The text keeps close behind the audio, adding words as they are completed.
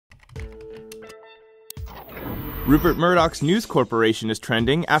Rupert Murdoch's News Corporation is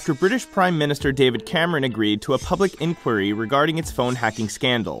trending after British Prime Minister David Cameron agreed to a public inquiry regarding its phone hacking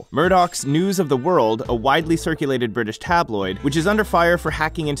scandal. Murdoch's News of the World, a widely circulated British tabloid, which is under fire for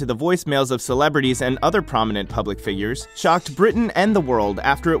hacking into the voicemails of celebrities and other prominent public figures, shocked Britain and the world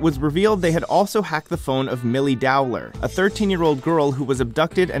after it was revealed they had also hacked the phone of Milly Dowler, a 13-year-old girl who was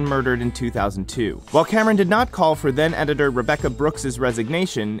abducted and murdered in 2002. While Cameron did not call for then-editor Rebekah Brooksapos'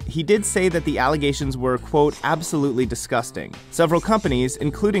 resignation, he did say that the allegations were, quote, absolutely disgusting. Several companies,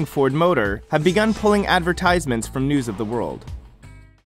 including Ford Motor, have begun pulling advertisements from News of the World.